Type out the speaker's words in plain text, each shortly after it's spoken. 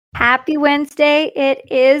Happy Wednesday. It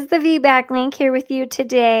is the VBAC link here with you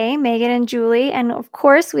today, Megan and Julie. And of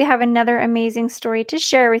course, we have another amazing story to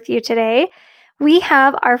share with you today. We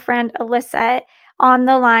have our friend Alysa on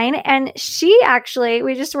the line, and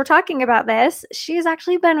we just were talking about this. She's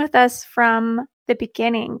actually been with us from the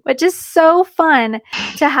beginning, which is so fun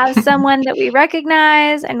to have someone that we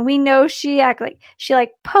recognize and we know she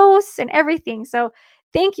posts and everything. So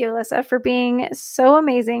thank you, Alysa, for being so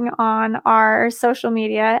amazing on our social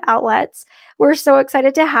media outlets. We're so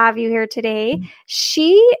excited to have you here today.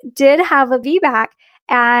 She did have a VBAC,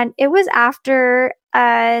 and it was after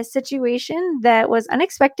a situation that was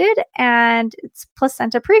unexpected, and it's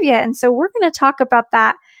placenta previa. And so we're going to talk about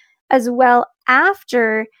that as well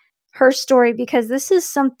after her story, because this is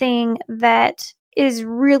something that is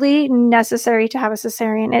really necessary to have a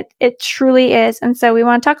cesarean. It truly is. And so we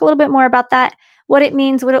want to talk a little bit more about that, what it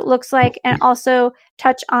means, what it looks like, and also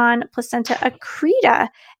touch on placenta accreta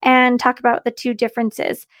and talk about the two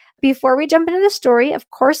differences. Before we jump into the story, of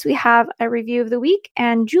course, we have a review of the week,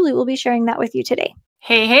 and Julie will be sharing that with you today.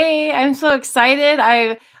 Hey, I'm so excited.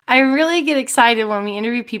 I really get excited when we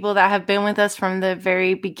interview people that have been with us from the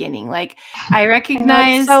very beginning. Like, I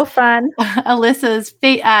recognize so fun. Alyssa's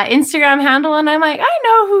Instagram handle, and I'm like, I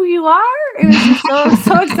know who you are. It was just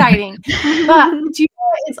so exciting. But do you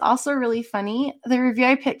know it's also really funny? The review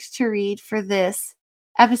I picked to read for this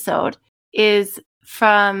episode is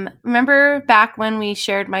from, remember back when we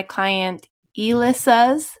shared my client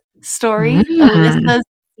Alysa's story, Alyssa's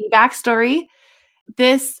feedback story?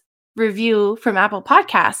 This review from Apple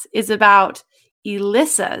Podcasts is about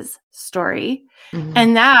Alysa's story. Mm-hmm.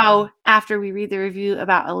 And now, after we read the review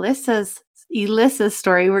about Alysa's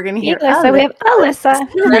story, we're going to hear Alysa. We have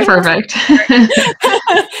Alysa. Perfect.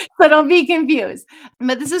 So don't be confused.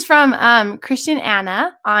 But this is from Christian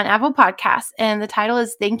Anna on Apple Podcasts. And the title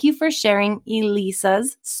is Thank You for Sharing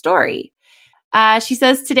Alysa's Story. She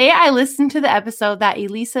says, today I listened to the episode that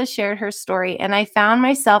Alysa shared her story, and I found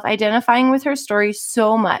myself identifying with her story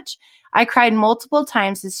so much. I cried multiple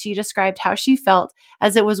times as she described how she felt,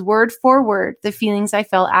 as it was word for word the feelings I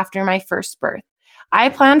felt after my first birth. I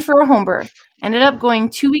planned for a home birth, ended up going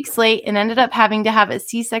 2 weeks late, and ended up having to have a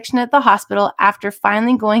C-section at the hospital after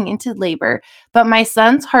finally going into labor, but my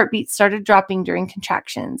son's heartbeat started dropping during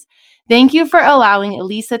contractions. Thank you for allowing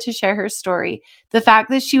Alysa to share her story. The fact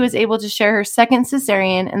that she was able to share her second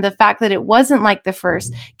cesarean and the fact that it wasn't like the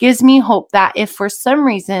first gives me hope that if for some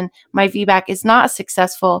reason my VBAC is not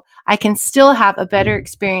successful, I can still have a better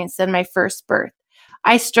experience than my first birth.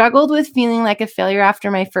 I struggled with feeling like a failure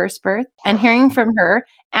after my first birth, and hearing from her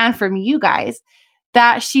and from you guys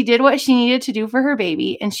that she did what she needed to do for her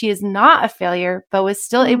baby and she is not a failure but was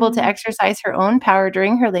still able to exercise her own power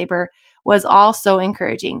during her labor was all so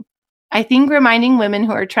encouraging. I think reminding women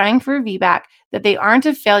who are trying for a VBAC that they aren't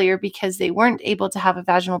a failure because they weren't able to have a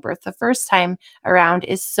vaginal birth the first time around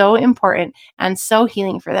is so important and so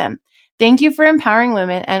healing for them. Thank you for empowering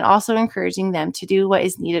women and also encouraging them to do what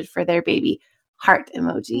is needed for their baby. Heart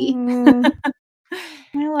emoji.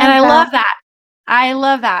 I love that. I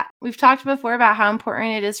love that. We've talked before about how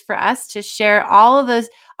important it is for us to share all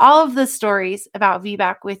of the stories about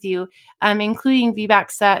VBAC with you, including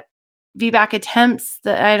VBAC attempts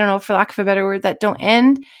that, I don't know, for lack of a better word, that don't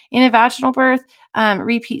end in a vaginal birth,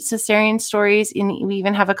 repeat cesarean stories, and we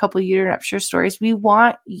even have a couple uterine rupture stories. We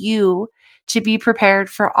want you to be prepared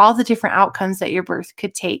for all the different outcomes that your birth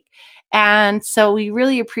could take. And so we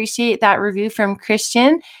really appreciate that review from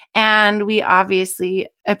Christian, and we obviously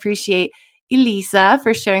appreciate Alysa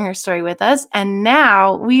for sharing her story with us. And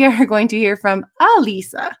now we are going to hear from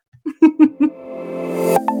Alysa.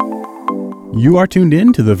 You are tuned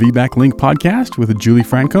in to the VBAC Link podcast with Julie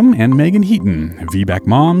Francom and Megan Heaton, VBAC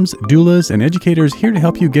moms, doulas, and educators here to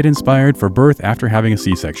help you get inspired for birth after having a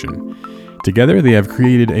C-section. Together, they have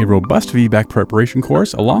created a robust VBAC preparation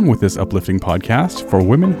course along with this uplifting podcast for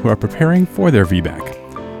women who are preparing for their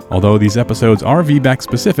VBAC. Although these episodes are VBAC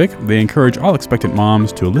specific, they encourage all expectant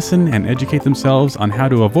moms to listen and educate themselves on how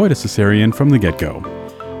to avoid a cesarean from the get-go.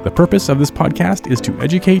 The purpose of this podcast is to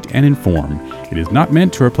educate and inform. It is not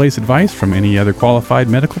meant to replace advice from any other qualified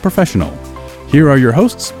medical professional. Here are your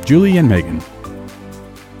hosts, Julie and Megan.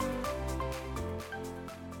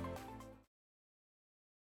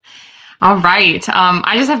 All right.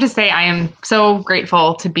 I just have to say I am so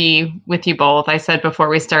grateful to be with you both. I said before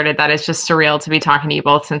we started that it's just surreal to be talking to you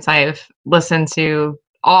both since I've listened to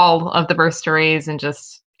all of the birth stories, and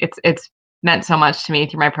just it's meant so much to me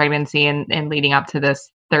through my pregnancy and leading up to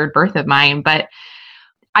this third birth of mine. But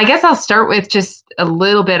I guess I'll start with just a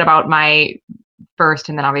little bit about my first,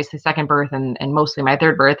 and then obviously second birth, and mostly my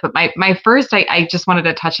third birth. But my first, I just wanted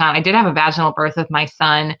to touch on, I did have a vaginal birth with my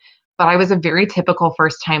son, but I was a very typical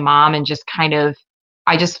first time mom, and just kind of,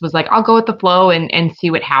 I just was like, I'll go with the flow and see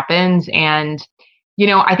what happens. And,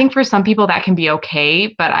 I think for some people that can be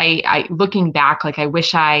okay, but I looking back, like, I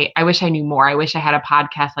wish I knew more. I wish I had a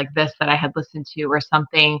podcast like this that I had listened to, or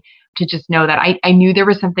something, to just know that I knew there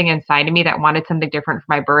was something inside of me that wanted something different for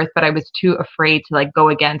my birth, but I was too afraid to like go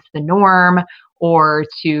against the norm, or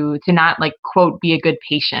to not, like, quote, be a good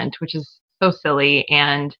patient, which is so silly.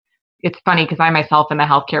 And it's funny because I myself am a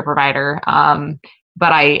healthcare provider.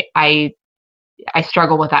 But I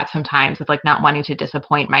struggle with that sometimes, with like not wanting to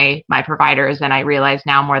disappoint my providers. And I realize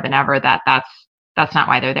now more than ever that that's not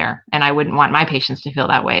why they're there. And I wouldn't want my patients to feel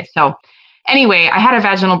that way. So anyway, I had a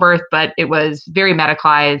vaginal birth, but it was very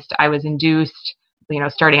medicalized. I was induced,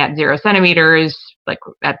 starting at 0 centimeters, like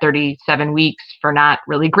at 37 weeks, for not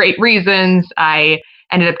really great reasons. I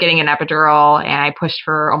ended up getting an epidural, and I pushed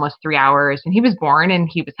for almost 3 hours, and he was born, and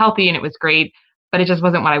he was healthy, and it was great, but it just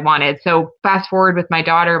wasn't what I wanted. So fast forward with my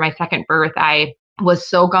daughter, my second birth, I was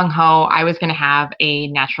so gung-ho. I was going to have a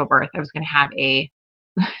natural birth. I was going to have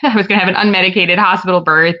an unmedicated hospital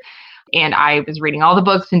birth. And I was reading all the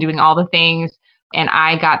books and doing all the things. And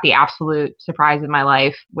I got the absolute surprise of my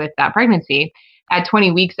life with that pregnancy. At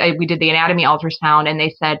 20 weeks, we did the anatomy ultrasound, and they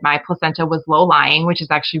said my placenta was low-lying, which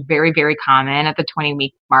is actually very, very common at the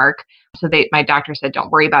 20-week mark. So my doctor said,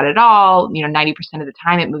 don't worry about it at all. 90% of the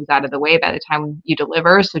time it moves out of the way by the time you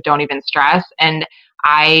deliver. So don't even stress. And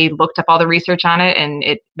I looked up all the research on it, and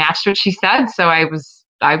it matched what she said. So I was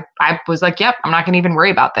like, yep, I'm not going to even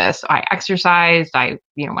worry about this. So I exercised, I,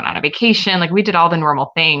 went on a vacation, like we did all the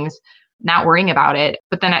normal things, not worrying about it.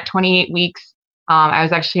 But then at 28 weeks, I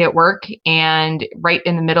was actually at work, and right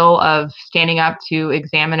in the middle of standing up to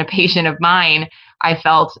examine a patient of mine, I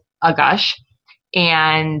felt a gush,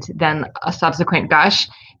 and then a subsequent gush.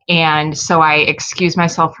 And so I excused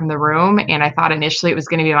myself from the room, and I thought initially it was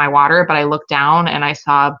going to be my water, but I looked down and I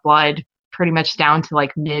saw blood pretty much down to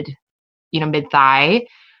like mid thigh.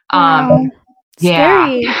 Wow. Yeah.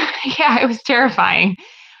 Scary. Yeah, it was terrifying.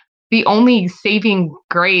 The only saving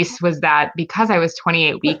grace was that because I was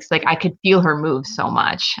 28 weeks, like I could feel her move so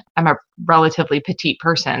much. I'm a relatively petite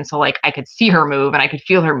person, so like I could see her move and I could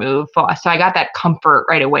feel her move. So I got that comfort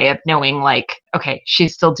right away of knowing like, okay,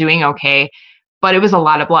 she's still doing okay, but it was a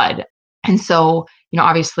lot of blood. And so,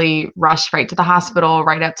 obviously rushed right to the hospital,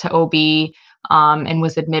 right up to OB, and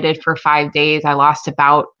was admitted for 5 days. I lost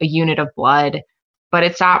about a unit of blood, but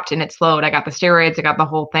it stopped and it slowed. I got the steroids, I got the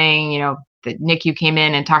whole thing. The NICU came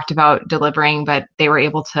in and talked about delivering, but they were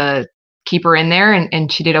able to keep her in there,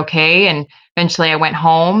 and she did okay. And eventually I went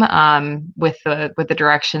home with the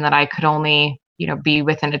direction that I could only, be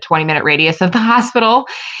within a 20-minute radius of the hospital.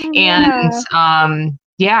 Yeah.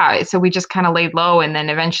 And so we just kind of laid low. And then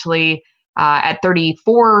eventually at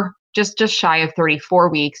 34, just shy of 34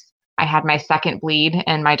 weeks, I had my second bleed,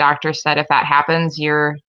 and my doctor said, if that happens,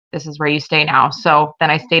 this is where you stay now. So then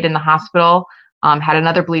I stayed in the hospital. Had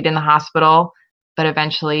another bleed in the hospital, but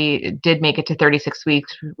eventually did make it to 36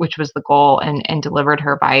 weeks, which was the goal, and delivered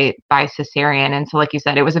her by cesarean. And so, like you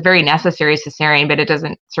said, it was a very necessary cesarean, but it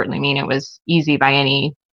doesn't certainly mean it was easy by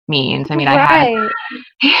any means. I mean, Right.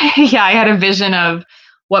 I had a vision of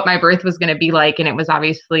what my birth was going to be like. And it was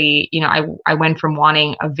obviously, I went from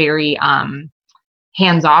wanting a very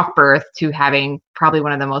hands-off birth to having probably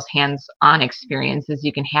one of the most hands-on experiences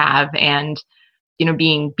you can have. And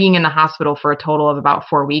being in the hospital for a total of about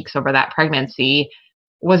 4 weeks over that pregnancy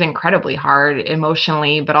was incredibly hard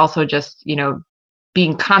emotionally, but also just,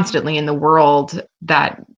 being constantly in the world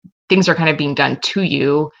that things are kind of being done to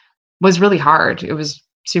you was really hard. It was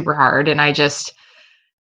super hard. And it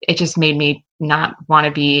just made me not want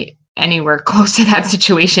to be anywhere close to that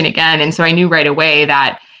situation again. And so I knew right away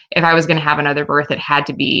that if I was going to have another birth, I had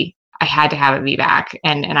to have a VBAC,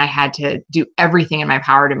 and I had to do everything in my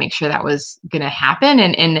power to make sure that was going to happen.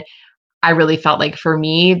 And I really felt like for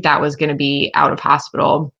me, that was going to be out of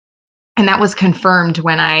hospital. And that was confirmed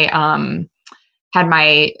when I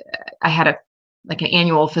had an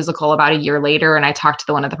annual physical about a year later. And I talked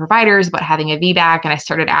to one of the providers about having a VBAC, and I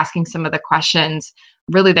started asking some of the questions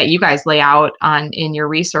really that you guys lay out in your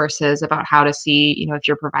resources about how to see, if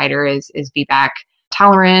your provider is VBAC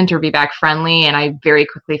tolerant or VBAC friendly. And I very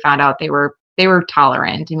quickly found out they were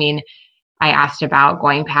tolerant. I mean, I asked about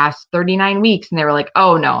going past 39 weeks, and they were like,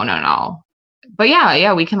 oh, no. But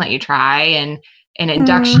yeah, we can let you try. And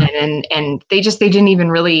induction, and they didn't even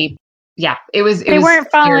really, they weren't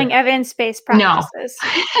following evidence-based practices.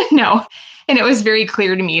 No. And it was very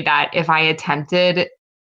clear to me that if I attempted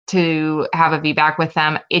to have a VBAC with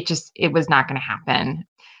them. It was not going to happen.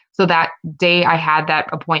 So that day I had that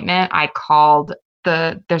appointment, I called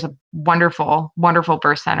there's a wonderful, wonderful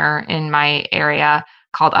birth center in my area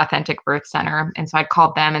called Authentic Birth Center. And so I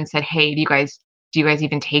called them and said, hey, do you guys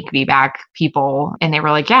even take VBAC people? And they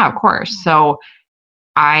were like, yeah, of course. So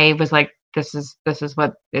I was like, this is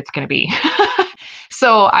what it's going to be.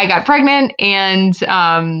 So I got pregnant and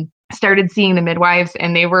started seeing the midwives,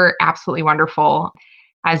 and they were absolutely wonderful.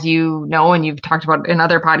 As you know, and you've talked about in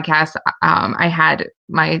other podcasts, I had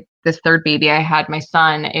this third baby. I had my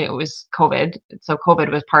son. It was COVID. So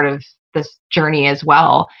COVID was part of this journey as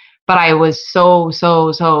well. But I was so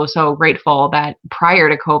grateful that prior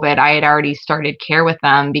to COVID, I had already started care with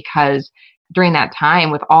them, because during that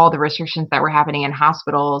time, with all the restrictions that were happening in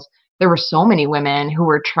hospitals, there were so many women who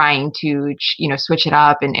were trying to, switch it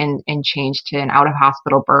up and change to an out of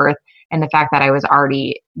hospital birth. And the fact that I was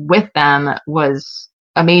already with them was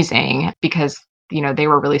amazing, because they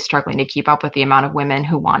were really struggling to keep up with the amount of women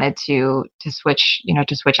who wanted to switch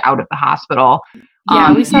out of the hospital.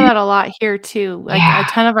 Yeah, we saw that a lot here too. Like a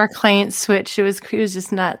ton of our clients switched. It was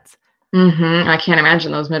just nuts. Mm-hmm. I can't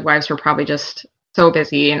imagine those midwives were probably just so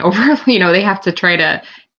busy and over. They have to try to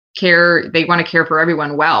care. They want to care for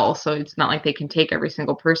everyone well, so it's not like they can take every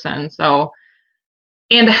single person. So,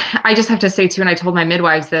 and I just have to say too, and I told my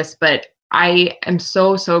midwives this, but I am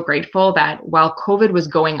so grateful that while COVID was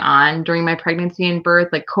going on during my pregnancy and birth,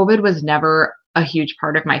 like COVID was never a huge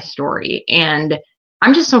part of my story. And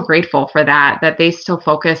I'm just so grateful for that they still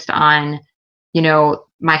focused on,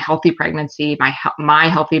 my healthy pregnancy, my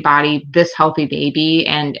healthy body, this healthy baby,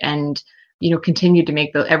 and continued to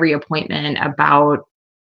make every appointment about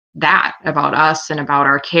us and about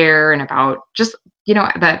our care and about just,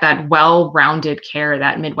 that well-rounded care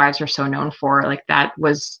that midwives are so known for. Like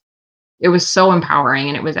it was so empowering,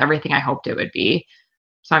 and it was everything I hoped it would be.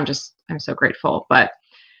 So I'm so grateful. But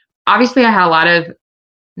obviously I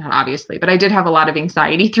did have a lot of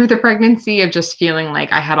anxiety through the pregnancy, of just feeling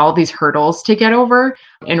like I had all these hurdles to get over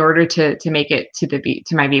in order to make it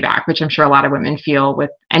to my VBAC, which I'm sure a lot of women feel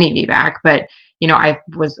with any VBAC. But, I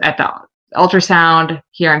was at the ultrasound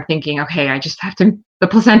here. I'm thinking, okay, I just have to, the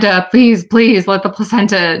placenta, please let the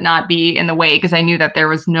placenta not be in the way. Cause I knew that there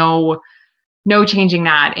was no changing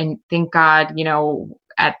that. And thank God,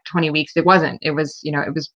 at 20 weeks, it wasn't, it was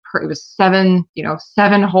 7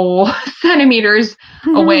 whole centimeters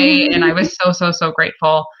away. And I was so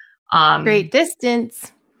grateful. Great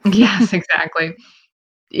distance. Yes, exactly.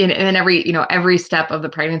 And then every step of the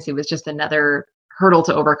pregnancy was just another hurdle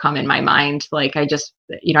to overcome in my mind. Like I just,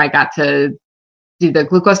 I got to do the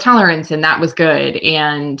glucose tolerance, and that was good.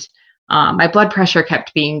 And my blood pressure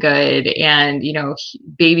kept being good, and,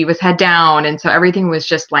 baby was head down. And so everything was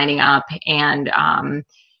just lining up. And,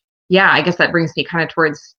 I guess that brings me kind of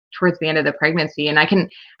towards the end of the pregnancy. And I can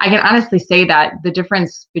honestly say that the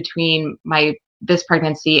difference between this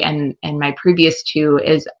pregnancy and my previous two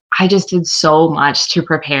is I just did so much to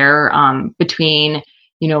prepare, between,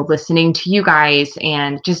 listening to you guys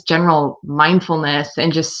and just general mindfulness,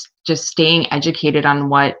 and just staying educated on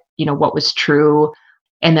what was true.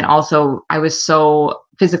 And then also I was so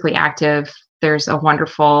physically active. There's a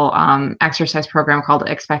wonderful exercise program called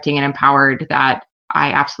Expecting and Empowered that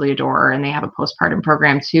I absolutely adore. And they have a postpartum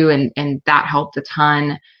program too. And that helped a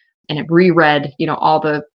ton. And it reread,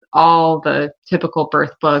 all the typical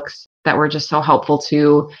birth books that were just so helpful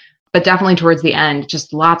too. But definitely towards the end,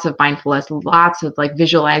 just lots of mindfulness, lots of like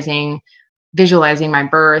visualizing my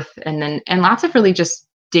birth, and lots of really just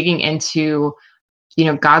digging into,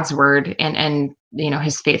 God's word and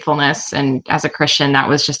his faithfulness. And as a Christian, that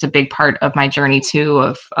was just a big part of my journey too,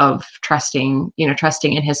 of trusting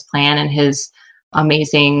in his plan and his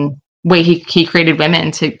amazing way he created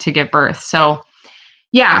women to give birth. So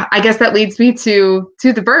yeah, I guess that leads me to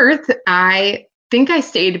the birth. I think I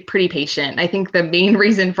stayed pretty patient. I think the main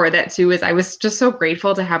reason for that too is I was just so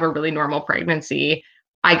grateful to have a really normal pregnancy.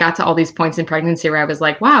 I got to all these points in pregnancy where I was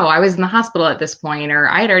like, wow, I was in the hospital at this point, or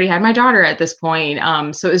I had already had my daughter at this point.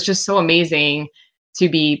 So it was just so amazing to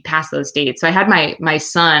be past those dates. So I had my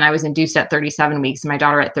son, I was induced at 37 weeks and my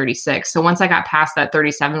daughter at 36. So once I got past that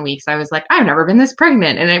 37 weeks, I was like, I've never been this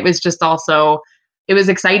pregnant. And it was just also, it was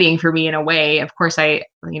exciting for me in a way. Of course, I,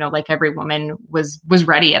 like every woman was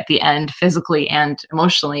ready at the end, physically and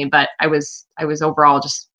emotionally, but I was overall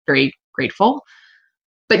just very grateful.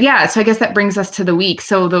 But yeah, so I guess that brings us to the week.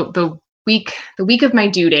 So the week of my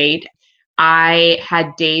due date, I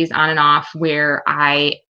had days on and off where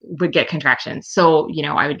I would get contractions. So,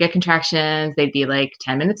 I would get contractions, they'd be like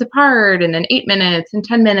 10 minutes apart, and then 8 minutes and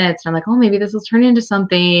 10 minutes. And I'm like, oh, maybe this will turn into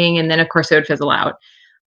something. And then of course it would fizzle out.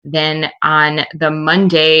 Then on the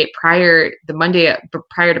Monday prior to my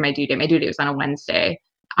due date was on a Wednesday.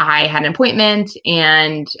 I had an appointment,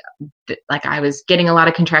 and like I was getting a lot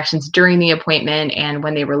of contractions during the appointment. And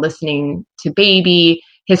when they were listening to baby,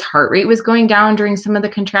 his heart rate was going down during some of the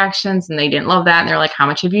contractions, and they didn't love that. And they're like, "How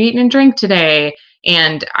much have you eaten and drank today?"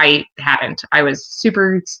 And I hadn't. I was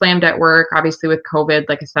super slammed at work, obviously with COVID.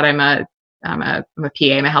 Like I said, I'm a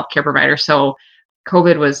PA, I'm a healthcare provider. So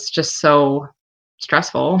COVID was just so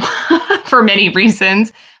stressful for many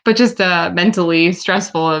reasons, but just mentally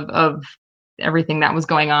stressful of everything that was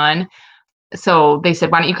going on. So they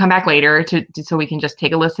said, "Why don't you come back later so we can just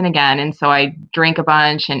take a listen again?" And so I drank a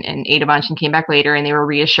bunch and ate a bunch and came back later, and they were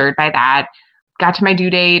reassured by that. Got to my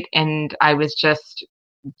due date, and I was just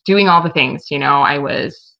doing all the things. I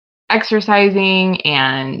was exercising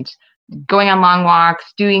and going on long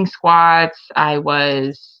walks, doing squats. I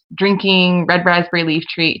was drinking red raspberry leaf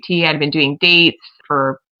tea. I'd been doing dates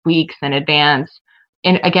for weeks in advance.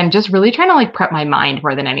 And again, just really trying to like prep my mind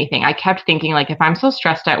more than anything. I kept thinking, like, if I'm so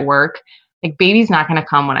stressed at work, like baby's not going to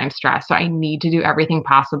come when I'm stressed. So I need to do everything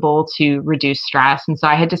possible to reduce stress. And so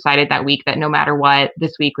I had decided that week that no matter what,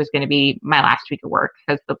 this week was going to be my last week of work,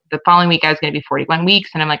 because the following week I was going to be 41 weeks.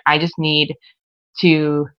 And I'm like, I just need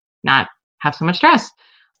to not have so much stress.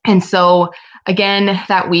 And so again,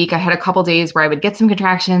 that week I had a couple days where I would get some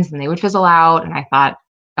contractions and they would fizzle out. And I thought,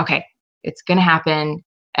 okay, it's going to happen.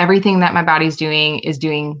 Everything that my body's doing is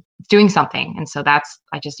doing something. And so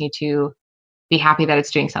I just need to be happy that it's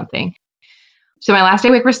doing something. So my last day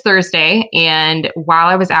of week was Thursday. And while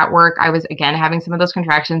I was at work, I was again having some of those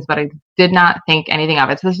contractions, but I did not think anything of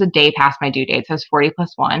it. So this is a day past my due date. So I was 40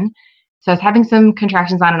 plus 1. So I was having some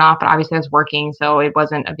contractions on and off, but obviously I was working. So it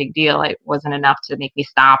wasn't a big deal. It wasn't enough to make me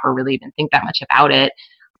stop or really even think that much about it.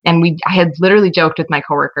 And I had literally joked with my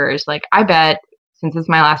coworkers, like, I bet since it's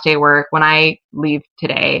my last day of work, when I leave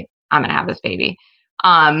today, I'm going to have this baby.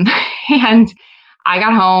 And I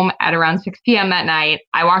got home at around 6 p.m. that night.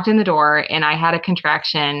 I walked in the door and I had a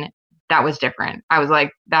contraction that was different. I was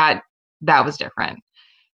like, that was different.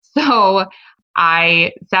 So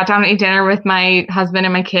I sat down and ate dinner with my husband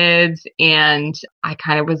and my kids, and I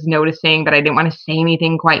kind of was noticing, but I didn't want to say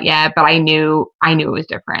anything quite yet, but I knew it was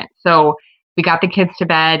different. So we got the kids to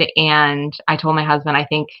bed, and I told my husband, I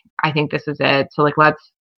think this is it. So like,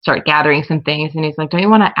 let's start gathering some things. And he's like, don't you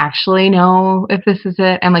want to actually know if this is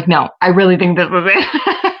it? I'm like, no, I really think this is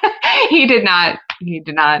it. He did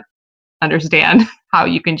not understand how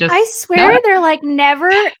you can just. I swear they're like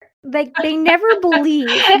they never believe.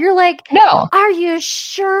 You're like, no. Are you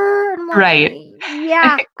sure? I'm like, right.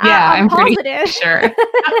 Yeah. Yeah, I'm positive. Pretty sure.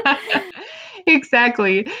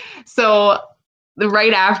 Exactly. So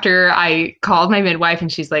right after, I called my midwife,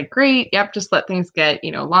 and she's like, great. Yep. Just let things get,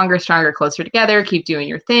 longer, stronger, closer together. Keep doing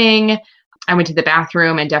your thing. I went to the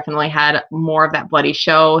bathroom and definitely had more of that bloody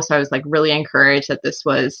show. So I was like really encouraged that this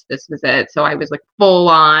was it. So I was like full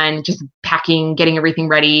on just packing, getting everything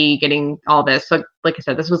ready, getting all this. So like I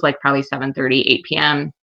said, this was like probably 7:30, 8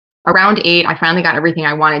 p.m. Around 8, I finally got everything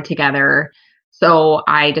I wanted together. So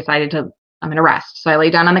I decided I'm going to rest. So I lay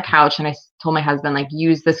down on the couch and I told my husband, like,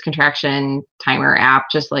 use this contraction timer app.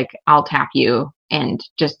 Just like, I'll tap you, and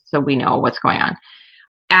just so we know what's going on.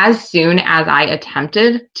 As soon as I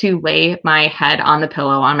attempted to lay my head on the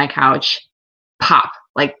pillow on my couch, pop,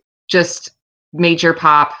 like just major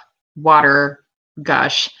pop, water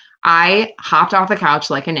gush. I hopped off the couch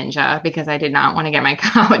like a ninja because I did not want to get my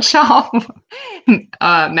couch all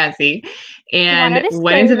messy, and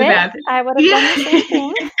went into the bathroom. I would have done the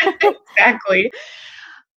same thing. Exactly.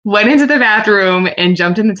 Went into the bathroom and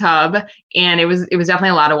jumped in the tub, and it was definitely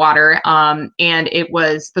a lot of water.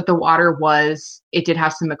 But the water it did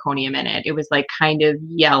have some meconium in it. It was like kind of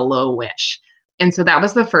yellowish. And so that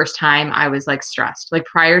was the first time I was like stressed. Like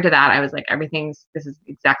prior to that, I was like, this is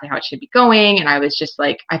exactly how it should be going. And I was just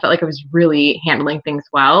like, I felt like I was really handling things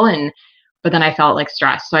well. But then I felt like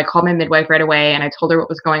stressed. So I called my midwife right away and I told her what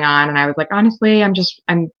was going on. And I was like, honestly,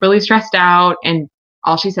 I'm really stressed out. And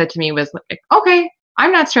all she said to me was like, okay,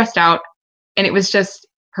 I'm not stressed out. And it was just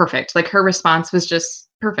perfect. Like her response was just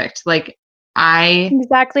perfect. Like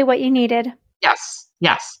exactly what you needed. Yes.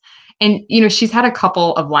 And, she's had a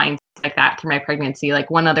couple of lines like that through my pregnancy. Like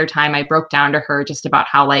one other time I broke down to her just about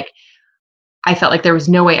how like, I felt like there was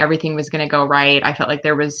no way everything was going to go right. I felt like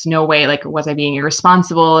there was no way, like, was I being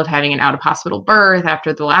irresponsible of having an out of hospital birth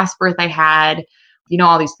after the last birth I had,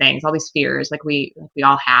 all these things, all these fears like we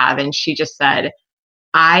all have. And she just said,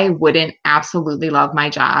 I wouldn't absolutely love my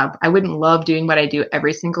job. I wouldn't love doing what I do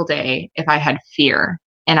every single day if I had fear,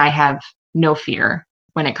 and I have no fear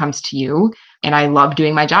when it comes to you. and I love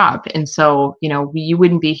doing my job. And so, you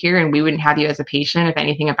wouldn't be here and we wouldn't have you as a patient if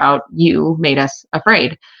anything about you made us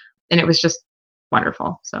afraid. And it was just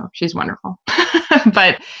wonderful. So she's wonderful.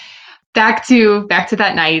 But back to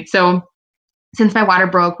that night. So since my water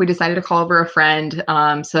broke, we decided to call over a friend.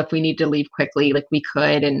 So if we need to leave quickly, like we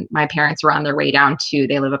could. And my parents were on their way down too.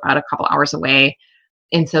 They live about a couple hours away.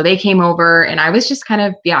 And so they came over and I was just kind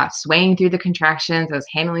of, swaying through the contractions. I was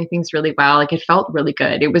handling things really well. Like it felt really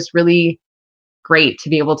good. It was really great to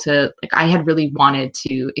be able to, like, I had really wanted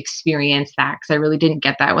to experience that because I really didn't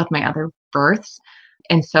get that with my other births.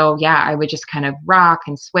 And so, I would just kind of rock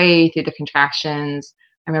and sway through the contractions.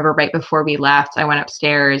 I remember right before we left, I went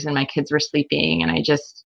upstairs and my kids were sleeping and I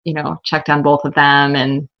just, checked on both of them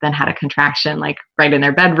and then had a contraction like right in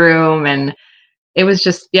their bedroom. And it was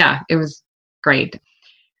just, it was great.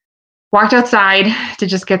 Walked outside to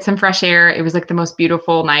just get some fresh air. It was like the most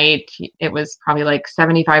beautiful night. It was probably like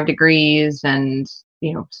 75 degrees and,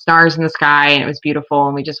 stars in the sky, and it was beautiful.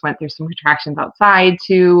 And we just went through some contractions outside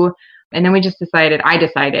too. And then I decided,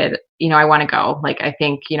 I want to go. Like, I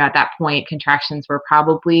think, at that point, contractions were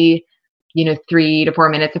probably, 3 to 4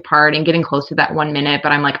 minutes apart and getting close to that 1 minute.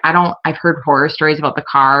 But I'm like, I've heard horror stories about the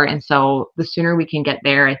car. And so the sooner we can get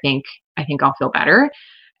there, I think I'll feel better.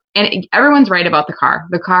 And everyone's right about the car.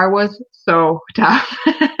 The car was so tough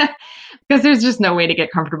because there's just no way to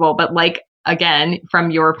get comfortable. But like, again,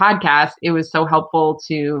 from your podcast, it was so helpful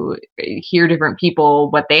to hear different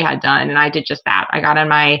people, what they had done. And I did just that. I got on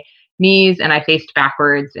my knees and I faced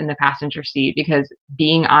backwards in the passenger seat because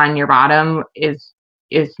being on your bottom is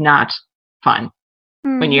not fun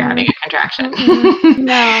when you're having a contraction.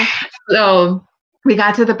 No. So we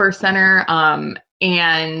got to the birth center.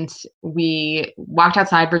 And we walked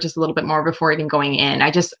outside for just a little bit more before even going in.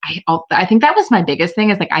 I think that was my biggest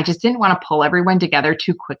thing is like, I just didn't want to pull everyone together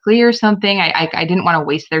too quickly or something. I didn't want to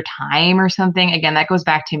waste their time or something. Again, that goes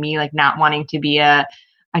back to me, like not wanting to be a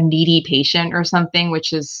needy patient or something,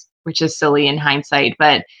 which is silly in hindsight,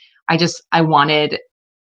 but I wanted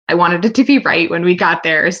it to be right when we got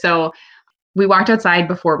there. So we walked outside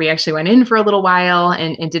before we actually went in for a little while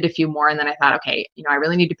and did a few more. And then I thought, okay, I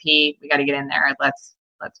really need to pee. We got to get in there. Let's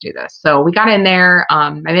do this. So we got in there.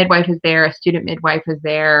 My midwife was there. A student midwife was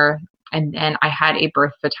there. And I had a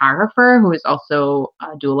birth photographer who was also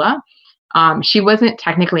a doula. She wasn't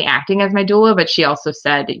technically acting as my doula, but she also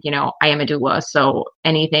said, I am a doula. So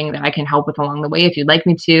anything that I can help with along the way, if you'd like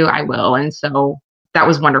me to, I will. And so that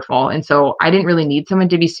was wonderful. And so I didn't really need someone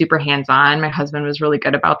to be super hands-on. My husband was really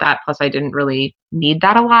good about that. Plus I didn't really need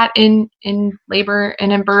that a lot in labor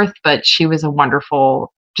and in birth, but she was a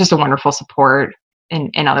wonderful support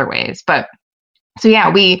in other ways. But so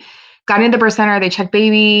we got into the birth center, they checked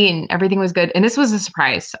baby and everything was good. And this was a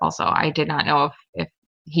surprise also. I did not know if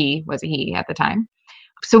he was a he at the time.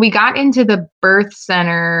 So we got into the birth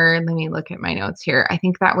center. Let me look at my notes here. I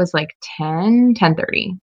think that was like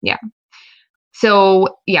 10:30. Yeah.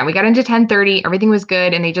 So we got into 10:30, everything was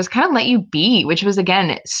good. And they just kind of let you be, which was,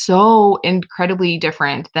 again, so incredibly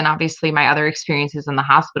different than obviously my other experiences in the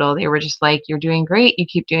hospital. They were just like, you're doing great. You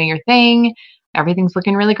keep doing your thing. Everything's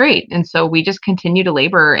looking really great. And so we just continued to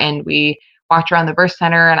labor and we walked around the birth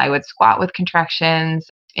center and I would squat with contractions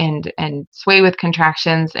and sway with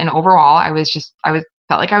contractions. And overall, I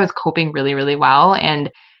felt like I was coping really, really well. And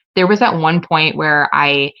there was at one point where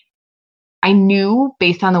I knew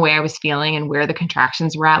based on the way I was feeling and where the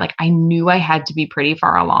contractions were at, like I knew I had to be pretty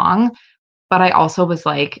far along, but I also was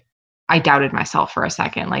like, I doubted myself for a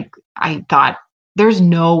second. Like I thought, there's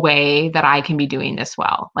no way that I can be doing this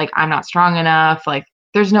well. Like I'm not strong enough. Like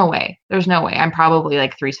there's no way. I'm probably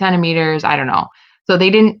like 3 centimeters. I don't know. So they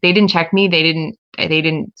didn't check me. They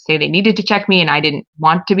didn't say they needed to check me and I didn't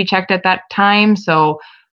want to be checked at that time. So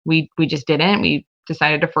we just didn't. We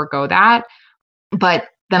decided to forego that. But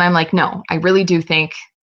then I'm like, no, I really do think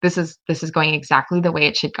this is going exactly the way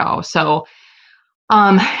it should go. So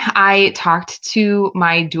I talked to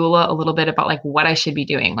my doula a little bit about like what I should be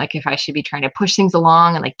doing, like if I should be trying to push things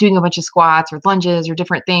along and like doing a bunch of squats or lunges or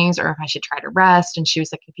different things, or if I should try to rest. And she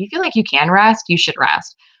was like, if you feel like you can rest, you should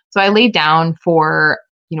rest. So I laid down for,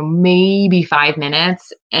 maybe 5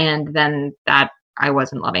 minutes, and then that I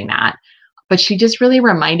wasn't loving that. But she just really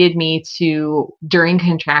reminded me to, during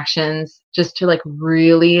contractions, just to like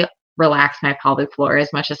really relax my pelvic floor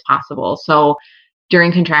as much as possible. So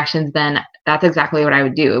during contractions, then that's exactly what I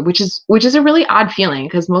would do, which is a really odd feeling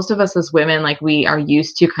because most of us as women, like we are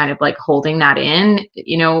used to kind of like holding that in,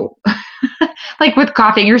 like with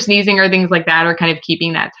coughing or sneezing or things like that, or kind of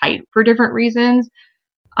keeping that tight for different reasons.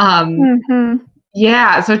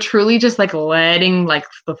 Yeah. So truly just like letting like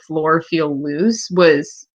the floor feel loose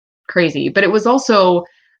was crazy, but it was also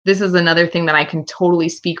this is another thing that I can totally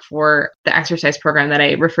speak for the exercise program that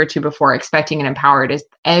I referred to before, Expecting and Empowered, is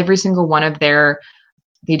every single one of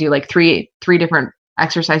they do like three different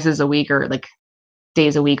exercises a week, or like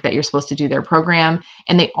days a week that you're supposed to do their program.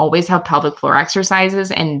 And they always have pelvic floor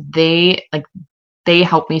exercises, and they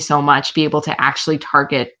help me so much be able to actually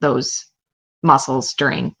target those muscles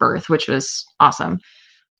during birth, which was awesome.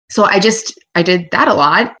 So I did that a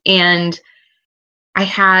lot, and I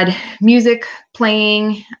had music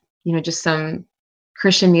playing, just some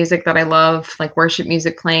Christian music that I love, like worship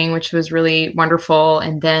music playing, which was really wonderful.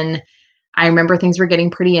 And then I remember things were getting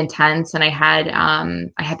pretty intense, and I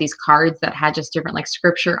had these cards that had just different like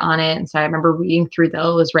scripture on it. And so I remember reading through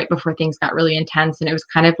those right before things got really intense. And it was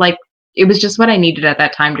kind of like, it was just what I needed at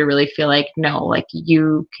that time to really feel like, no, like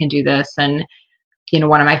you can do this. And,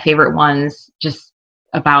 one of my favorite ones, just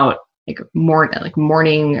about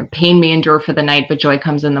morning pain may endure for the night, but joy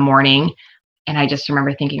comes in the morning. And I just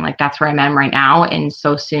remember thinking like, that's where I'm at right now. And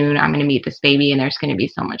so soon I'm going to meet this baby, and there's going to be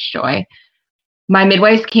so much joy. My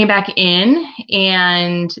midwife came back in,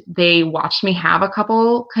 and they watched me have a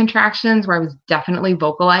couple contractions where I was definitely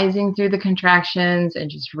vocalizing through the contractions, and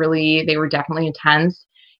just really, they were definitely intense.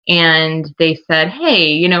 And they said,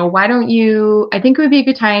 hey, why don't I think it would be a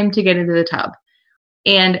good time to get into the tub.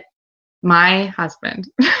 And my husband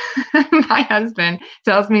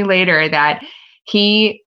tells me later that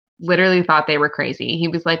he literally thought they were crazy. He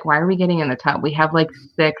was like, why are we getting in the tub? We have like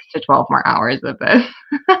 6 to 12 more hours of this.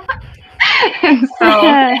 And so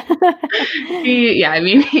he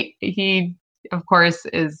of course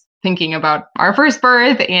is thinking about our first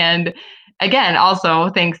birth, and again also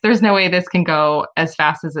thinks there's no way this can go as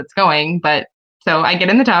fast as it's going. But so I get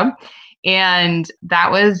in the tub, and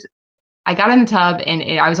I got in the tub, and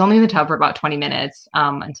I was only in the tub for about 20 minutes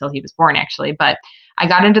until he was born, actually. But I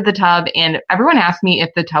got into the tub, and everyone asked me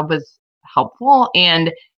if the tub was helpful,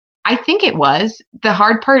 and I think it was. The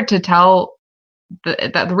hard part to tell,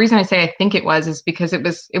 the reason I say I think it was, is because it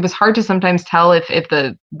was hard to sometimes tell if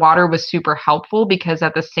the water was super helpful, because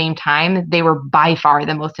at the same time they were by far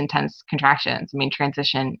the most intense contractions. I mean,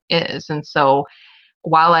 transition is. And so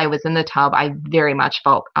while I was in the tub, I very much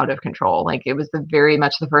felt out of control. Like it was very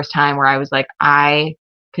much the first time where I was like, I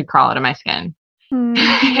could crawl out of my skin.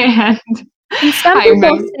 And some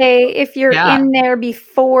people say if you're in there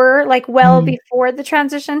before, before the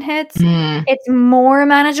transition hits, it's more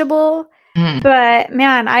manageable. But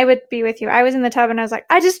man, I would be with you. I was in the tub, and I was like,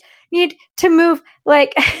 I just need to move.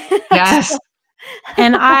 Like, yes.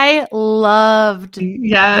 And I loved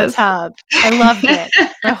the tub. I loved it.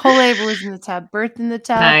 My whole labor was in the tub, birth in the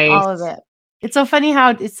tub, all of it. It's so funny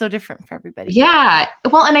how it's so different for everybody. Yeah.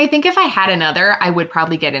 Well, and I think if I had another, I would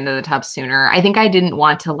probably get into the tub sooner. I think I didn't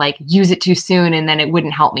want to like use it too soon and then it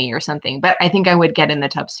wouldn't help me or something. But I think I would get in the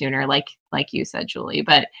tub sooner, like you said, Julie.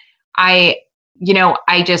 But it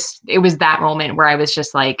was that moment where I was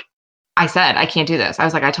just like, I said, I can't do this. I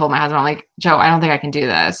was like, I told my husband, I'm like, Joe, I don't think I can do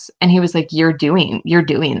this. And he was like, you're doing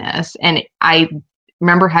this. And I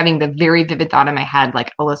remember having the very vivid thought in my head,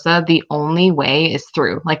 like, Alyssa, the only way is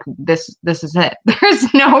through. Like, this is it.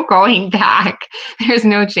 There's no going back. There's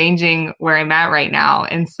no changing where I'm at right now.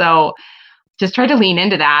 And so just tried to lean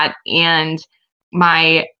into that. And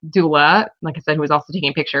my doula, like I said, who was also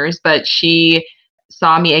taking pictures, but she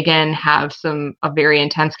saw me again have a very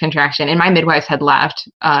intense contraction, and my midwives had left.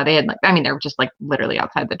 They were just like literally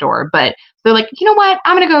outside the door, but they're like, you know what?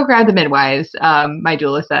 I'm going to go grab the midwives. My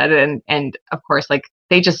doula said, and of course, like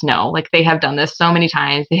they just know, like they have done this so many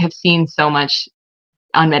times. They have seen so much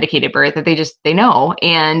unmedicated birth that they know.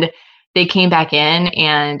 And they came back in,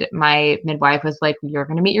 and my midwife was like, you're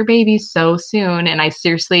going to meet your baby so soon. And I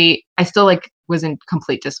still like was in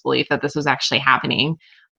complete disbelief that this was actually happening.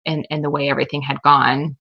 And the way everything had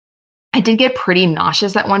gone. I did get pretty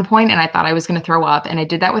nauseous at one point, and I thought I was going to throw up. And I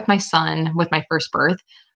did that with my son with my first birth,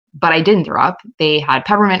 but I didn't throw up. They had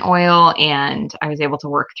peppermint oil, and I was able to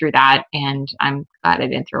work through that. And I'm glad I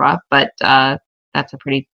didn't throw up, but that's a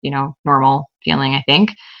pretty, normal feeling, I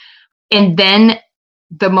think. And then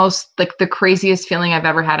the craziest feeling I've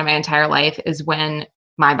ever had in my entire life is when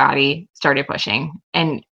my body started pushing.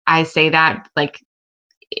 And I say that like,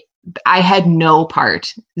 I had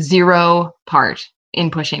zero part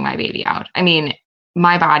in pushing my baby out. I mean,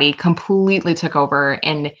 my body completely took over,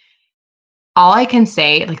 and all I can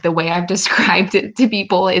say, like the way I've described it to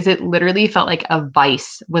people, is it literally felt like a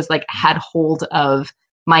vice had hold of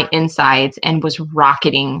my insides and was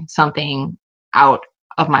rocketing something out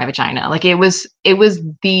of my vagina. Like it was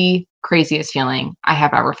the craziest feeling I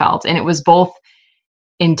have ever felt. And it was both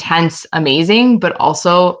intense, amazing, but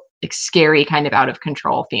also like scary, kind of out of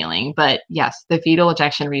control feeling. But yes, the fetal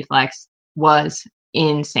ejection reflex was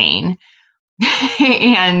insane.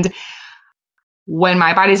 And when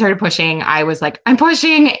my body started pushing, I was like, I'm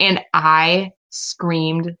pushing. And I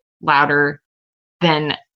screamed louder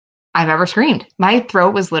than I've ever screamed. My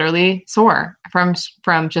throat was literally sore from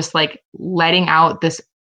just like letting out this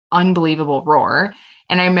unbelievable roar.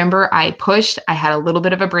 And I remember I pushed, I had a little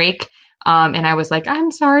bit of a break. And I was like,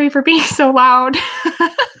 I'm sorry for being so loud.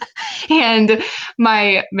 And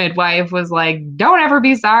my midwife was like, don't ever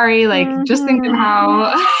be sorry. Like, just think of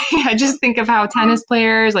how, just think of how tennis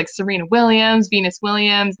players like Serena Williams, Venus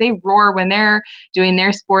Williams, they roar when they're doing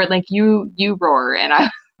their sport. Like you roar. And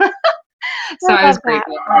so I was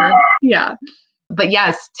grateful for her. Yeah. But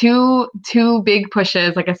yes, two big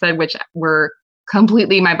pushes, like I said, which were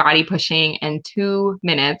completely my body pushing in 2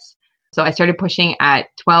 minutes. So I started pushing at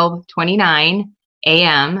 12:29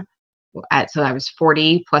 a.m. So I was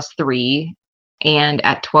 40 plus 3. And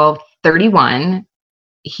at 12:31,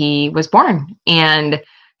 he was born. And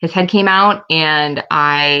his head came out and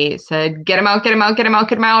I said, get him out, get him out, get him out,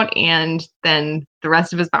 get him out. And then the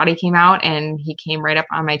rest of his body came out and he came right up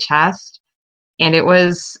on my chest. And it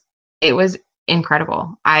was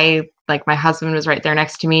incredible. My husband was right there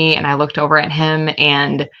next to me and I looked over at him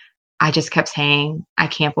and I just kept saying, I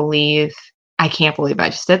can't believe I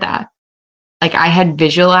just did that. Like I had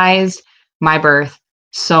visualized my birth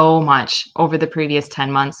so much over the previous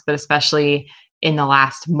 10 months, but especially in the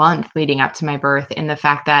last month leading up to my birth, and the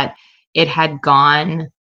fact that it had gone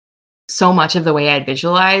so much of the way I had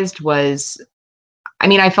visualized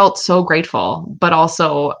I felt so grateful, but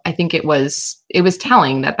also I think it was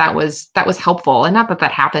telling that was helpful, and not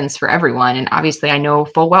that happens for everyone. And obviously I know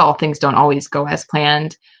full well things don't always go as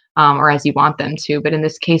planned or as you want them to, but in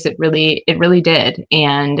this case, it really did.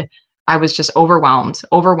 And I was just overwhelmed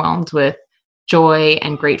with joy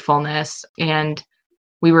and gratefulness. And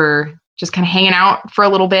we were just kind of hanging out for a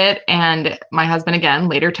little bit. And my husband again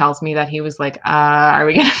later tells me that he was like, are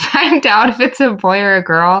we going to find out if it's a boy or a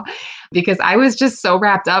girl? Because I was just so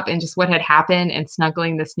wrapped up in just what had happened and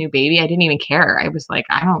snuggling this new baby. I didn't even care. I was like,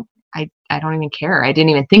 I don't even care. I didn't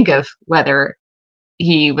even think of whether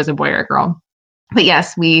he was a boy or a girl. But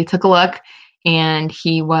yes, we took a look and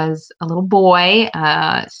he was a little boy,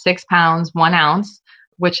 6 pounds, 1 ounce,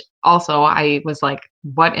 which also I was like,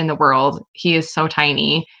 what in the world? He is so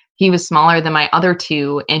tiny. He was smaller than my other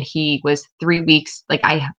 2. And he was 3 weeks. Like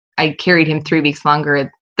I carried him 3 weeks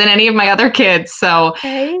longer than any of my other kids. So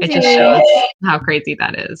It just shows how crazy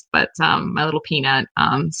that is. But my little peanut,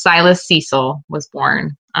 Silas Cecil, was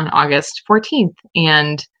born on August 14th.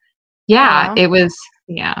 And yeah, Wow. it was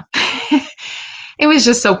it was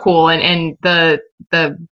just so cool. And the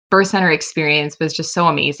birth center experience was just so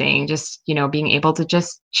amazing. Just, being able to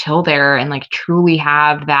just chill there and like truly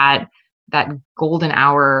have that golden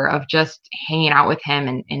hour of just hanging out with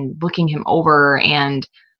him and looking him over, and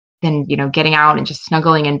then, getting out and just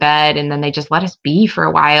snuggling in bed. And then they just let us be for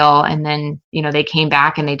a while. And then, they came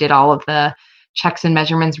back and they did all of the checks and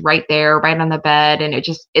measurements right there, right on the bed. And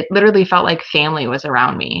it literally felt like family was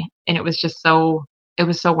around me. And it was so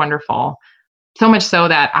wonderful. So much so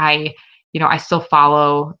that I still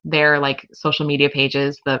follow their like social media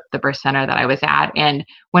pages, the birth center that I was at. And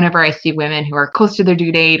whenever I see women who are close to their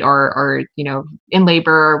due date or in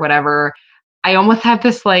labor or whatever, I almost have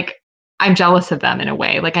this like, I'm jealous of them in a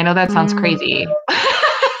way. Like, I know that sounds crazy,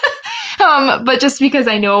 but just because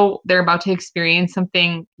I know they're about to experience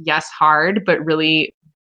something, yes, hard, but really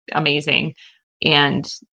amazing. And,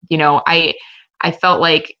 I felt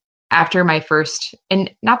like after my first, and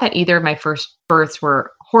not that either of my first births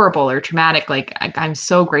were horrible or traumatic, like I'm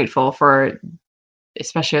so grateful for,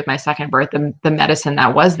 especially with my second birth, the medicine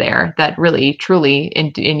that was there that really, truly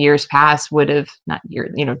in years past would have not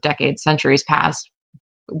decades, centuries past,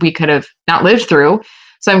 we could have not lived through.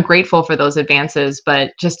 So I'm grateful for those advances,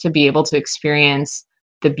 but just to be able to experience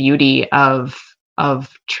the beauty of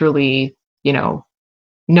truly,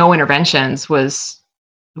 no interventions was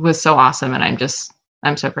so awesome. And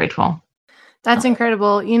I'm so grateful. That's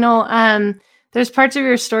incredible. There's parts of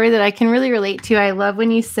your story that I can really relate to. I love when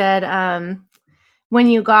you said, when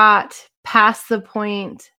you got past the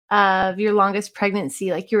point of your longest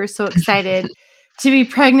pregnancy, like you were so excited to be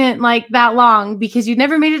pregnant like that long because you'd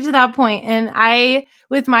never made it to that point. And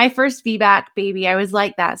with my first VBAC baby, I was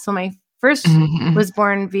like that. So my first was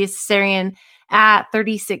born via cesarean at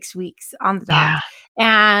 36 weeks on the dot. Yeah.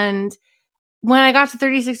 And when I got to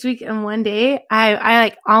 36 weeks and one day, I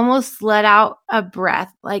like almost let out a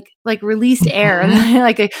breath, like released air. And then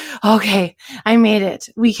like, okay, I made it.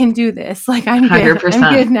 We can do this. Like I'm good. 100%.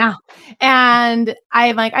 I'm good now. And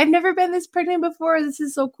I'm like, I've never been this pregnant before. This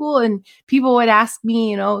is so cool. And people would ask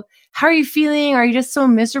me, how are you feeling? Are you just so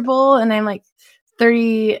miserable? And I'm like,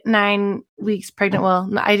 39 weeks pregnant. Well,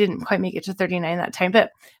 I didn't quite make it to 39 that time,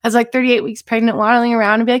 but I was like 38 weeks pregnant, waddling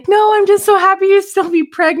around and be like, no, I'm just so happy to still be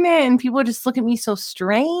pregnant. And people would just look at me so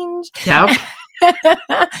strange. Yep.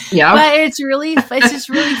 Yeah. But it's just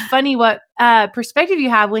really funny what perspective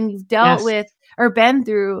you have when you've dealt with or been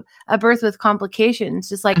through a birth with complications.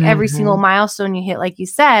 Just like every single milestone you hit, like you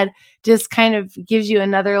said, just kind of gives you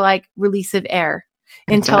another like release of air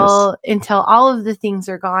until all of the things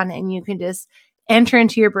are gone and you can just enter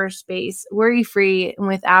into your birth space worry-free and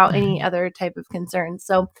without any other type of concern.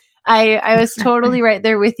 So I was totally right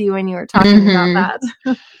there with you when you were talking about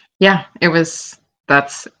that. Yeah, it was.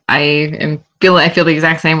 I feel the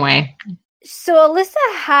exact same way. So Alysa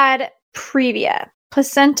had Previa,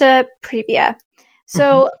 Placenta Previa.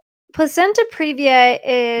 So Placenta Previa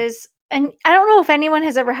is, and I don't know if anyone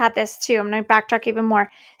has ever had this too. I'm going to backtrack even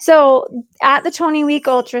more. So at the 20-week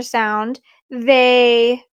ultrasound,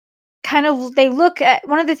 they look at,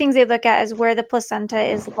 one of the things they look at is where the placenta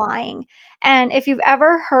is lying. And if you've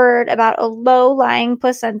ever heard about a low-lying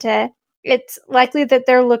placenta, it's likely that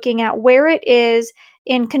they're looking at where it is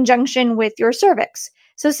in conjunction with your cervix.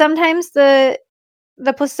 So sometimes the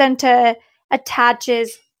placenta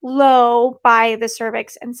attaches low by the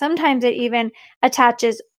cervix, and sometimes it even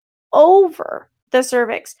attaches over the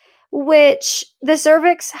cervix, which the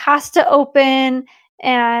cervix has to open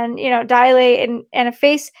and, dilate and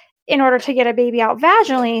efface in order to get a baby out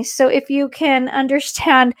vaginally. So if you can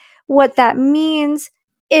understand what that means,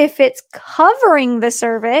 if it's covering the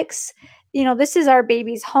cervix, this is our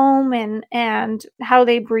baby's home and how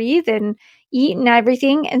they breathe and eat and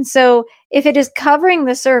everything. And so if it is covering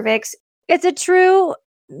the cervix, it's a true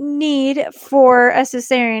need for a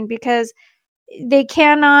cesarean because they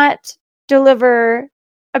cannot deliver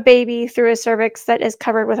a baby through a cervix that is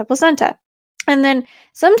covered with a placenta. And then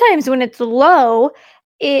sometimes when it's low,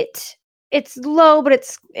 it's low, but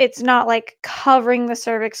it's not like covering the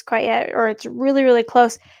cervix quite yet, or it's really, really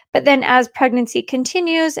close. But then as pregnancy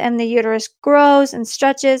continues and the uterus grows and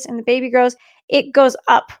stretches and the baby grows, it goes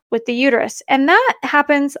up with the uterus. And that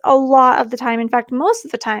happens a lot of the time. In fact, most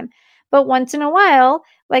of the time. But once in a while,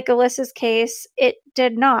 like Alysa's case, it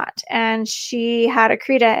did not. And she had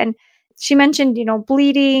Accreta. And she mentioned,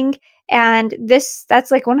 bleeding. And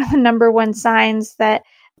that's like one of the number one signs that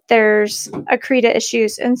there's Accreta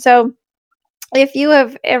issues. And so if you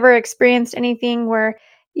have ever experienced anything where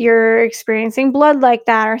you're experiencing blood like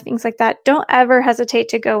that or things like that, don't ever hesitate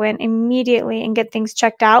to go in immediately and get things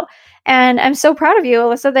checked out. And I'm so proud of you,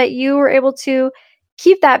 Alysa, that you were able to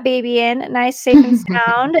keep that baby in nice, safe and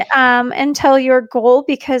sound until your goal,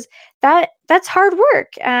 because that's hard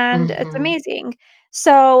work and it's amazing.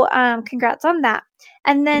 So congrats on that.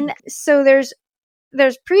 And then so there's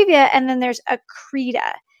Previa and then there's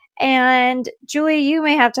Accreta. And Julie, you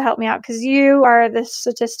may have to help me out because you are the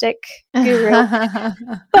statistic guru.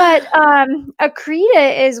 But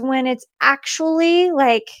Accreta is when it's actually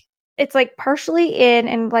it's partially in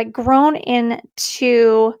and grown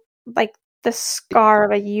into the scar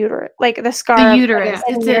of a uterus, the scar. The uterus.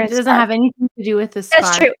 It doesn't have anything to do with the scar.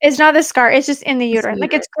 That's true. It's not the scar. It's just in the uterus.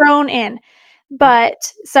 It's grown in. But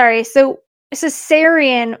sorry. So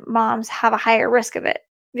cesarean moms have a higher risk of it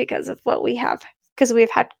because of what we have, because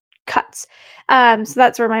we've had cuts. So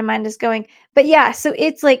that's where my mind is going. But yeah, so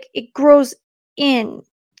it's it grows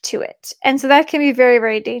into it. And so that can be very,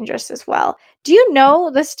 very dangerous as well. Do you know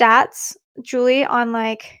the stats, Julie, on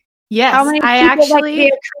yes, how many people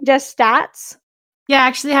actually Accreta stats? Yeah, I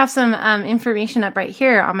actually have some information up right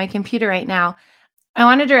here on my computer right now. I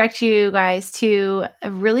want to direct you guys to a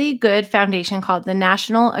really good foundation called the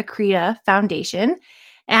National Accreta Foundation.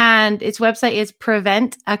 And its website is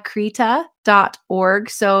preventaccreta.org.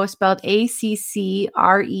 So spelled ACCRETA,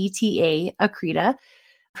 Accreta,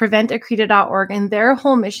 preventaccreta.org. And their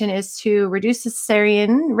whole mission is to reduce the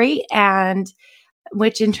cesarean rate, and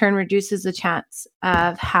which in turn reduces the chance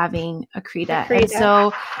of having Accreta. And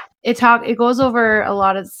so it goes over a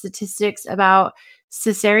lot of statistics about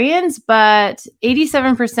cesareans, but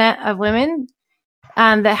 87% of women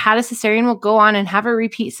that had a cesarean will go on and have a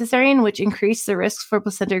repeat cesarean, which increase the risk for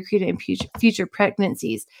placenta accreta in future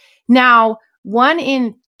pregnancies. Now, 1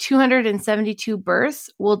 in 272 births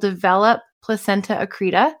will develop placenta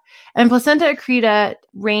accreta, and placenta accreta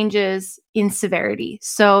ranges in severity.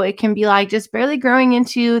 So it can be just barely growing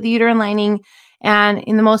into the uterine lining, and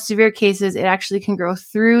in the most severe cases, it actually can grow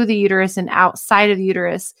through the uterus and outside of the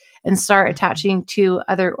uterus and start attaching to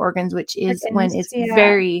other organs, which is when it's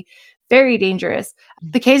very, very dangerous.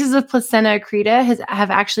 The cases of placenta accreta have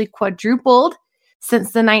actually quadrupled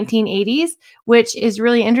since the 1980s, which is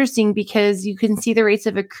really interesting because you can see the rates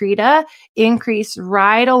of Accreta increase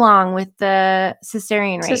right along with the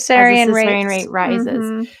cesarean rate as the cesarean rate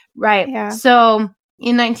rises. Right. Yeah. So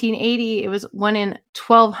in 1980, it was 1 in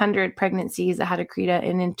 1,200 pregnancies that had Accreta,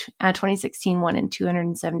 and in 2016, 1 in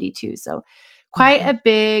 272. So quite a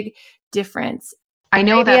big difference. I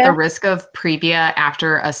know that the risk of Previa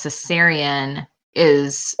after a cesarean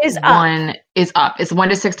is up. It's 1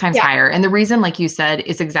 to 6 times higher. And the reason, like you said,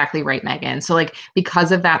 is exactly right, Megan. So like,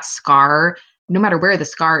 because of that scar, no matter where the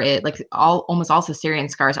scar is, like almost all cesarean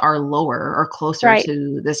scars are lower or closer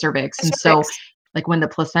to the cervix. And so like when the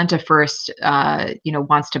placenta first,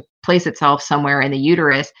 wants to place itself somewhere in the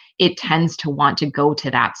uterus, it tends to want to go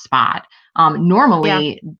to that spot.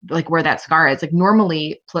 Normally, like where that scar is, like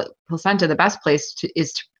normally placenta, the best place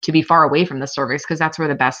is to be far away from the cervix because that's where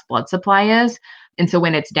the best blood supply is. And so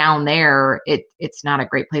when it's down there, it's not a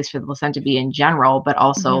great place for the placenta to be in general, but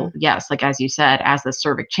also, yes, like as you said, as the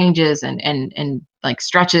cervix changes and like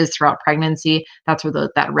stretches throughout pregnancy, that's where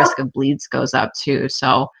that risk of bleeds goes up too.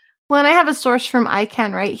 So. Well, and I have a source from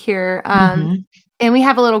ICANN right here. And we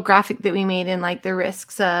have a little graphic that we made in like the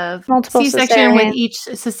risks of multiple C-section with each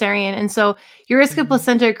cesarean. And so your risk of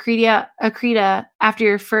placenta accreta after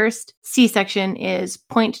your first C-section is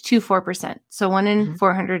 0.24%. So 1 in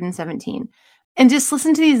 417. And just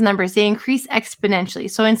listen to these numbers. They increase exponentially.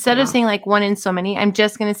 So instead of saying like 1 in so many, I'm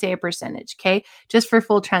just going to say a percentage. Okay. Just for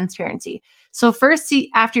full transparency. So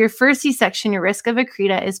after your first C-section, your risk of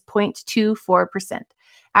accreta is 0.24%.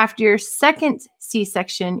 After your second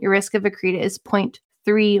C-section, your risk of accreta is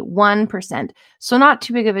 0.31%. So not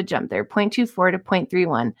too big of a jump there, 0.24 to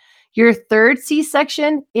 0.31. Your third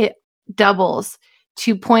C-section, it doubles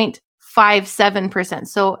to 0.57%.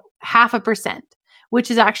 So 0.5%, which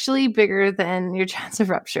is actually bigger than your chance of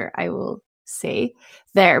rupture, I will say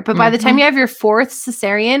there. But by the time you have your fourth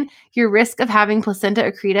cesarean, your risk of having placenta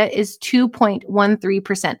accreta is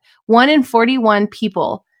 2.13%. 1 in 41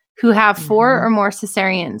 people who have 4 or more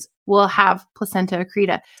cesareans will have placenta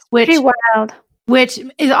accreta, which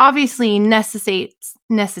is obviously necessitates.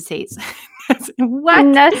 What?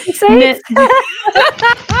 Necessitates?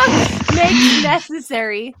 Makes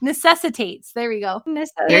necessary. Necessitates. There we go.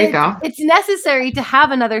 There you go. It's necessary to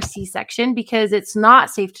have another C-section because it's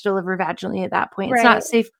not safe to deliver vaginally at that point. It's not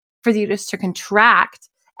safe for the uterus to contract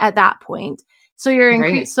at that point. So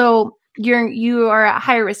you are at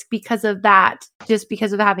higher risk because of that, just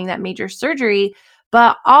because of having that major surgery.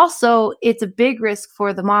 But also, it's a big risk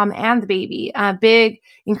for the mom and the baby. Big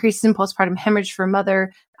increases in postpartum hemorrhage for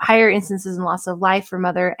mother, higher instances in loss of life for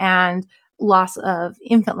mother, and loss of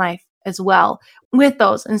infant life as well with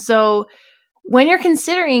those. And so when you're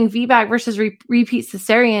considering VBAC versus repeat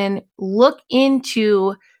cesarean, look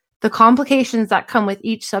into the complications that come with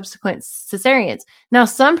each subsequent cesareans. Now,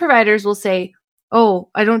 some providers will say, oh,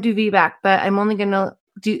 I don't do VBAC, but I'm only going to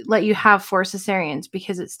let you have 4 cesareans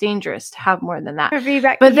because it's dangerous to have more than that. For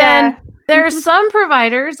VBAC, but then there are some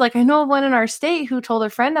providers, like I know of one in our state who told a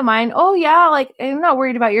friend of mine, oh yeah, like I'm not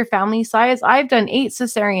worried about your family size. I've done 8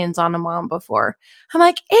 cesareans on a mom before. I'm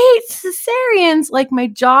like, 8 cesareans? Like my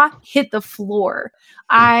jaw hit the floor.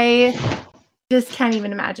 I just can't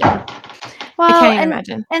even imagine. Well, I can't even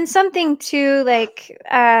imagine. And something too, like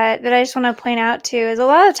that I just want to point out too, is a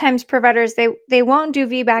lot of times providers, they won't do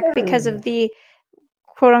VBAC because of the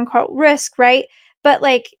quote unquote risk, right? But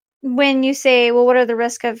like when you say, well, what are the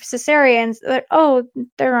risk of cesareans? Like, oh,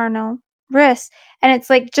 there are no risks. And it's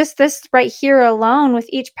like just this right here alone with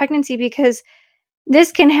each pregnancy, because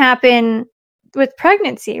this can happen with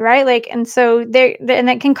pregnancy, right? Like, and so and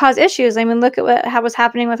that can cause issues. I mean, look at what was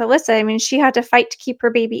happening with Alysa. I mean, she had to fight to keep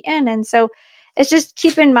her baby in. And so it's just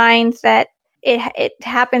keep in mind that it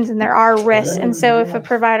happens and there are risks. And so if a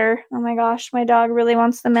provider, oh my gosh, my dog really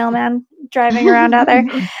wants the mailman driving around out there.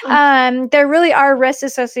 There really are risks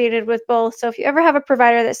associated with both. So if you ever have a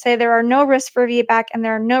provider that say there are no risks for VBAC and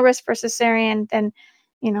there are no risks for cesarean, then,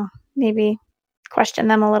 maybe question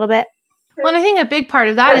them a little bit. Well, I think a big part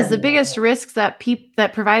of that is the biggest risks that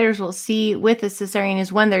providers will see with a cesarean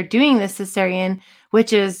is when they're doing the cesarean,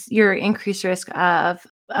 which is your increased risk of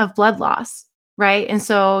blood loss, right? And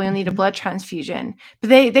so you'll need a blood transfusion. But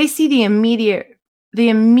they see the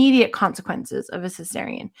immediate consequences of a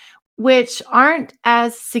cesarean, which aren't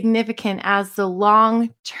as significant as the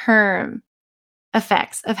long-term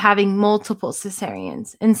effects of having multiple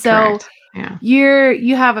cesareans. And so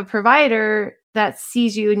you have a provider that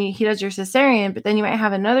sees you and he does your cesarean, but then you might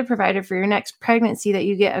have another provider for your next pregnancy that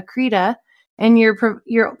you get accreta, and your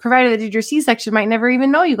provider that did your C-section might never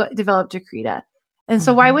even know you developed accreta. And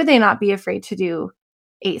so why would they not be afraid to do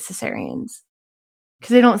 8 cesareans?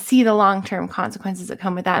 because they don't see the long-term consequences that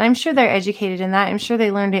come with that. And I'm sure they're educated in that. I'm sure they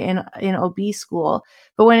learned it in OB school.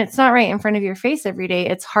 But when it's not right in front of your face every day,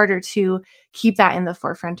 it's harder to keep that in the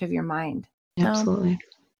forefront of your mind. Absolutely.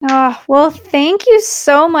 Oh, well, thank you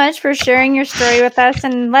so much for sharing your story with us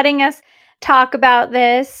and letting us talk about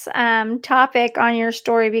this topic on your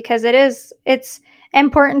story, because it's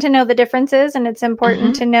important to know the differences, and it's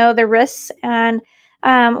important to know the risks. And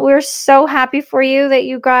we're so happy for you that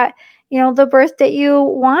you got, the birth that you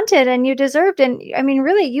wanted and you deserved. And I mean,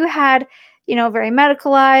 really, you had, very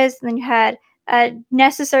medicalized, and then you had a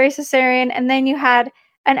necessary cesarean, and then you had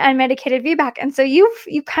an unmedicated VBAC. And so you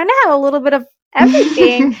kind of have a little bit of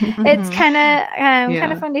everything. It's kind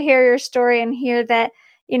of fun to hear your story and hear that,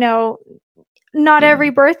 not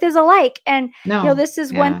every birth is alike. And, this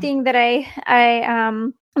is one thing that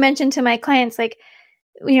I mentioned to my clients, like,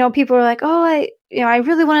 people are like, oh, I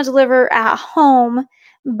really want to deliver at home,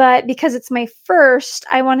 but because it's my first,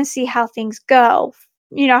 I want to see how things go,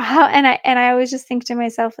 and I always just think to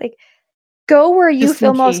myself, like, go where you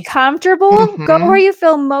feel most comfortable, go where you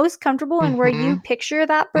feel most comfortable and where you picture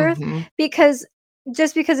that birth, because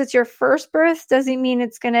just because it's your first birth doesn't mean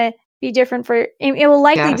it's going to be different it will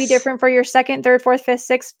likely be different for your second, third, fourth, fifth,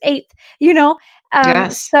 sixth, eighth,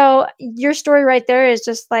 So your story right there is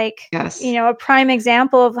just like, a prime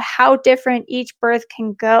example of how different each birth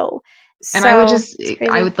can go. And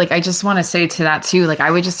I just want to say to that too, like,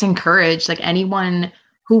 I would just encourage, like, anyone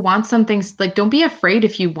who wants something, like, don't be afraid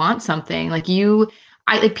if you want something. Like,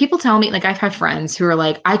 people tell me, like, I've had friends who are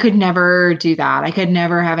like, I could never do that. I could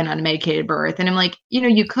never have an unmedicated birth. And I'm like,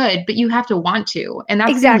 you could, but you have to want to. And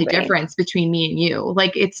that's the only difference between me and you.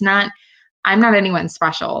 Like, I'm not anyone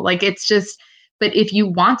special. Like, it's just, but if you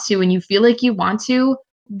want to and you feel like you want to,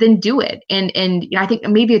 then do it. And I think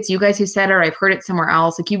maybe it's you guys who said it, or I've heard it somewhere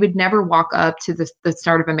else. Like, you would never walk up to the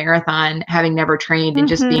start of a marathon having never trained and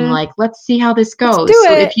just being like, let's see how this goes.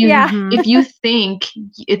 So if you think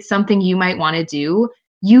it's something you might want to do,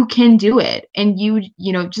 you can do it. And you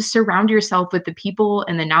just surround yourself with the people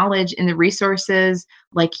and the knowledge and the resources,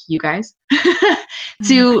 like you guys,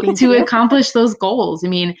 to accomplish those goals. I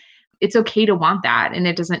mean, it's okay to want that. And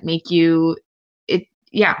it doesn't make you,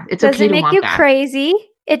 it's okay to want that. Crazy.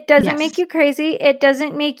 It doesn't make you crazy. It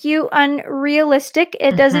doesn't make you unrealistic.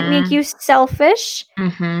 It doesn't make you selfish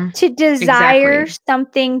to desire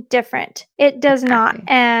something different. It does not.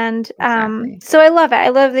 And so I love it. I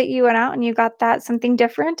love that you went out and you got that something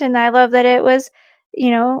different. And I love that it was,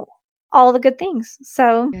 all the good things.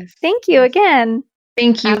 So thank you again.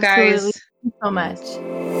 Thank you, guys. Thank you so much.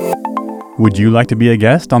 Would you like to be a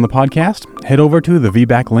guest on the podcast? Head over to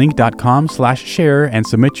thevbaclink.com/share and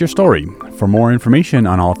submit your story. For more information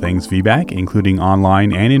on all things VBAC, including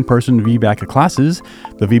online and in-person VBAC classes,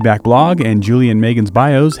 the VBAC blog, and Julie and Megan's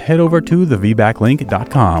bios, head over to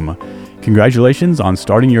thevbaclink.com. Congratulations on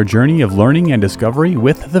starting your journey of learning and discovery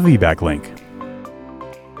with the VBAC Link.